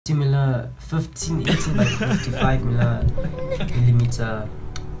similar 1518 by 55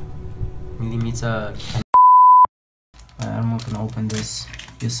 millimeter. I'm not gonna open this.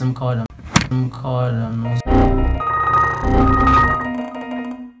 Your SIM card.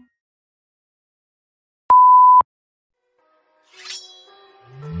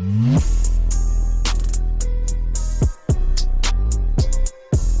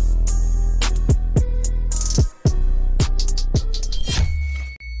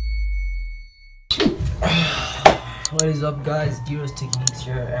 What is up, guys? Giros Techniques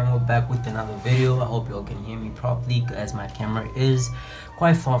here, and we're back with another video. I hope you all can hear me properly, as my camera is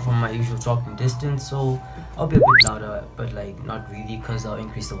quite far from my usual talking distance, so I'll be a bit louder, but like not really, because I'll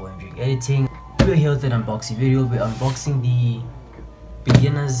increase the volume during editing. We're here with an unboxing video. We're unboxing the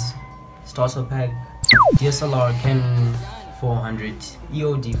beginner's starter pack DSLR Canon 400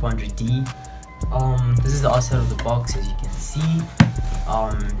 EOD 400D. This is the outside of the box, as you can see.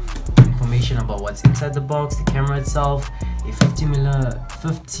 Information about what's inside the box, the camera itself, a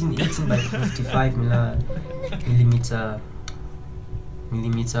 1518 by 55 millimeter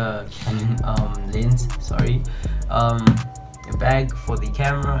lens, a bag for the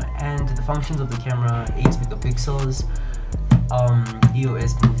camera, and the functions of the camera: 8 megapixels,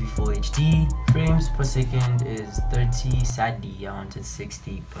 EOS movie full HD, frames per second is 30. Sadly I wanted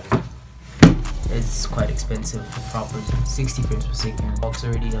 60, but it's quite expensive for proper 60 frames per second. Box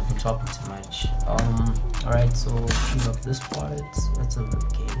already, I've been talking too much. Alright, so clean up this part. That's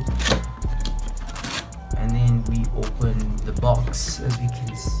okay. And then we open the box, as we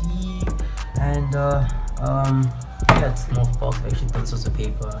can see. And yeah, it's no box. I actually thought this was a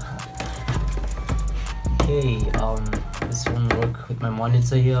paper. Okay, this won't work with my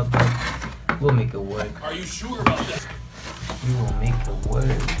monitor here, but we'll make it work. Are you sure about that? We will make it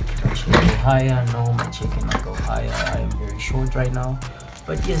work. My chair go higher. No, my chair cannot go higher. I am very short right now.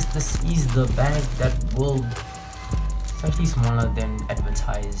 But yes, this is the bag that will. It's actually smaller than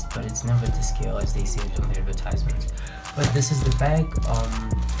advertised, but it's never to scale, as they say on the advertisements. But this is the bag.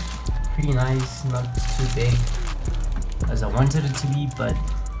 Pretty nice, not too big as I wanted it to be, but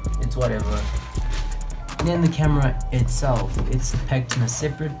it's whatever. And then the camera itself, it's packed in a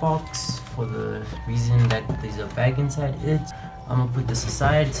separate box for the reason that there's a bag inside it. I'm gonna put this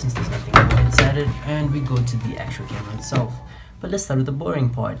aside since there's nothing more inside it, and we go to the actual camera itself. But let's start with the boring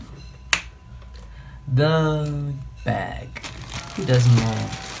part. The bag. Who doesn't know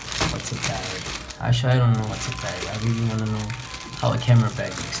what's a bag? Actually, I don't know what's a bag. I really want to know how a camera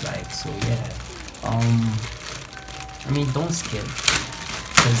bag looks like. So yeah, I mean, don't skip,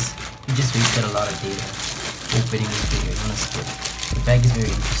 because you just wasted a lot of data opening this video. You wanna skip. The bag is very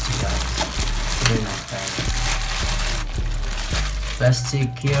interesting, guys. It's a very nice bag. Plastic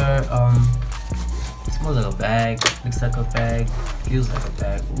here, smells like a bag, looks like a bag, feels like a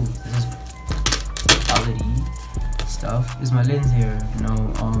bag. Ooh, this is quality stuff. Is my lens here? No.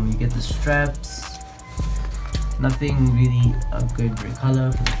 You get the straps. Nothing really a good gray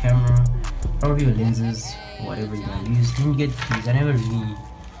color for the camera. Probably your lenses, whatever you're gonna use. Then you get these. I never really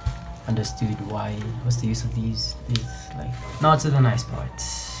understood what's the use of these. Like, now to the nice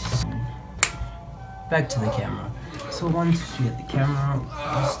parts. Back to the camera. So once you get the camera,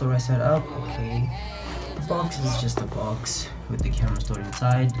 let's the right side up. Okay, the box is just a box with the camera stored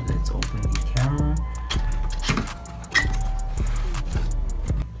inside. Let's open the camera.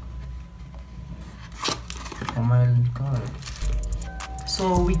 Oh my god.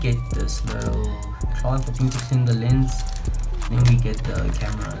 So we get this little cloth, I think, to clean the lens. Then we get the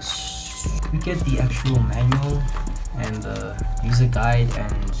camera. We get the actual manual and the user guide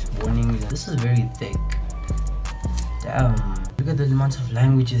and warnings. This is very thick. Damn, look at the amount of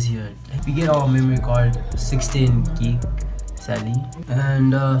languages here. Like, we get our memory card, 16 gig, sadly.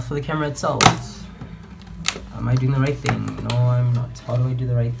 And for the camera itself, am I doing the right thing? No, I'm not. How do I do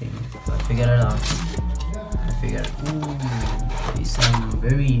the right thing? So I figured it out. Ooh, there's some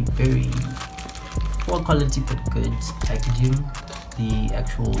very poor quality but good packaging. The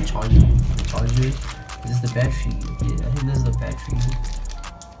actual charger. This is the battery. Yeah, I think this is the battery.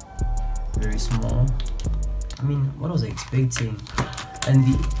 Very small. I mean, what was I expecting? And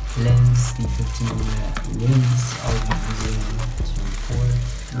the lens, the 15mm lens I'll be using to record.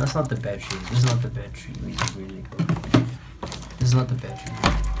 And that's not the battery. This is not the battery. Really. This is not the battery.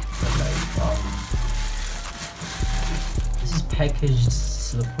 But like, this is packaged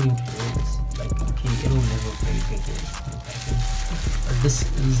to the point where it's like, okay, it'll never break again. But this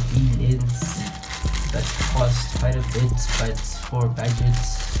is the lens that cost quite a bit, but for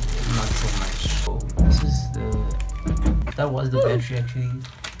budgets, not so much. So this is that was the battery actually.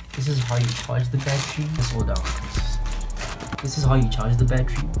 This is how you charge the battery. Just hold down. this is how you charge the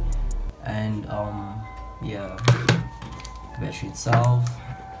battery. And yeah, the battery itself,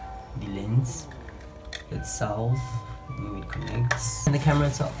 the lens itself, it connects, and the camera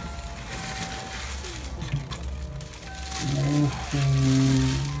itself.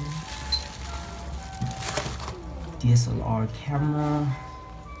 DSLR camera.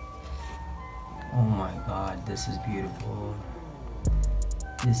 Oh my god, this is beautiful.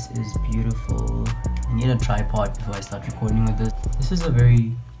 This is beautiful. I need a tripod before I start recording with this. This is a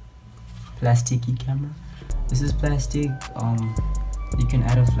very plasticky camera. This is plastic. You can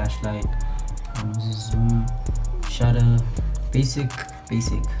add a flashlight, zoom, shutter, basic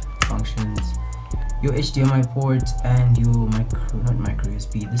functions. Your HDMI port and your not micro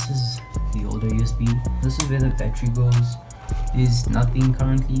USB. This is the older USB. This is where the battery goes. There's nothing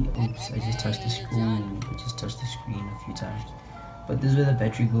currently. Oops, I just touched the screen. A few times. But this is where the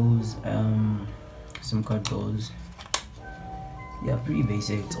battery goes. SIM card goes. Yeah, pretty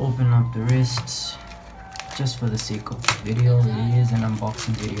basic. Let's open up the wrist just for the sake of the video. It is an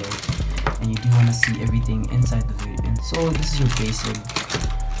unboxing video, and you do want to see everything inside the video. And so this is your basic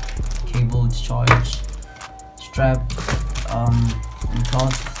cable charge, strap, and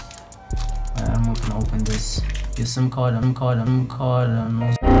cloth. I'm not gonna open this. Your SIM card, I'm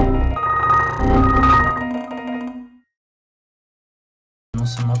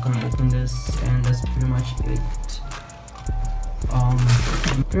also not gonna open this, and that's pretty much it.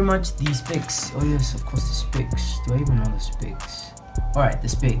 Pretty much the specs. Oh yes, of course the specs. Do I even know the specs? Alright, the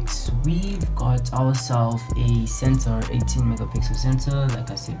specs. We've got ourselves a sensor, 18 megapixel sensor, like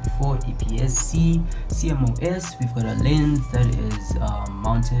I said before, APS-C, CMOS. We've got a lens that is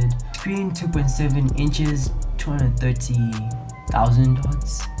mounted. Screen 2.7 inches, 230,000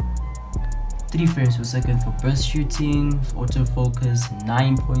 dots. 3 frames per second for burst shooting, autofocus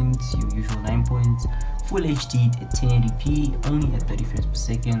 9 points, your usual 9 points, full HD at 1080p, only at 30 frames per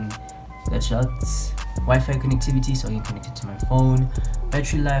second. That shots. Wi-Fi connectivity, so I can connect it to my phone.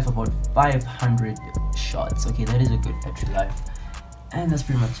 Battery life about 500 shots. Okay, that is a good battery life. And that's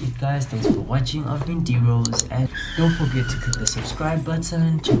pretty much it, guys. Thanks for watching. I've been D-Rose, and don't forget to click the subscribe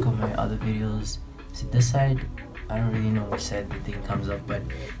button. Check out my other videos. Is it this side? I don't really know which side the thing comes up, but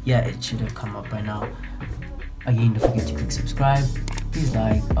yeah, it should have come up by now. Again, don't forget to click subscribe. Please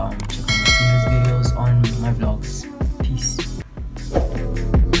like, check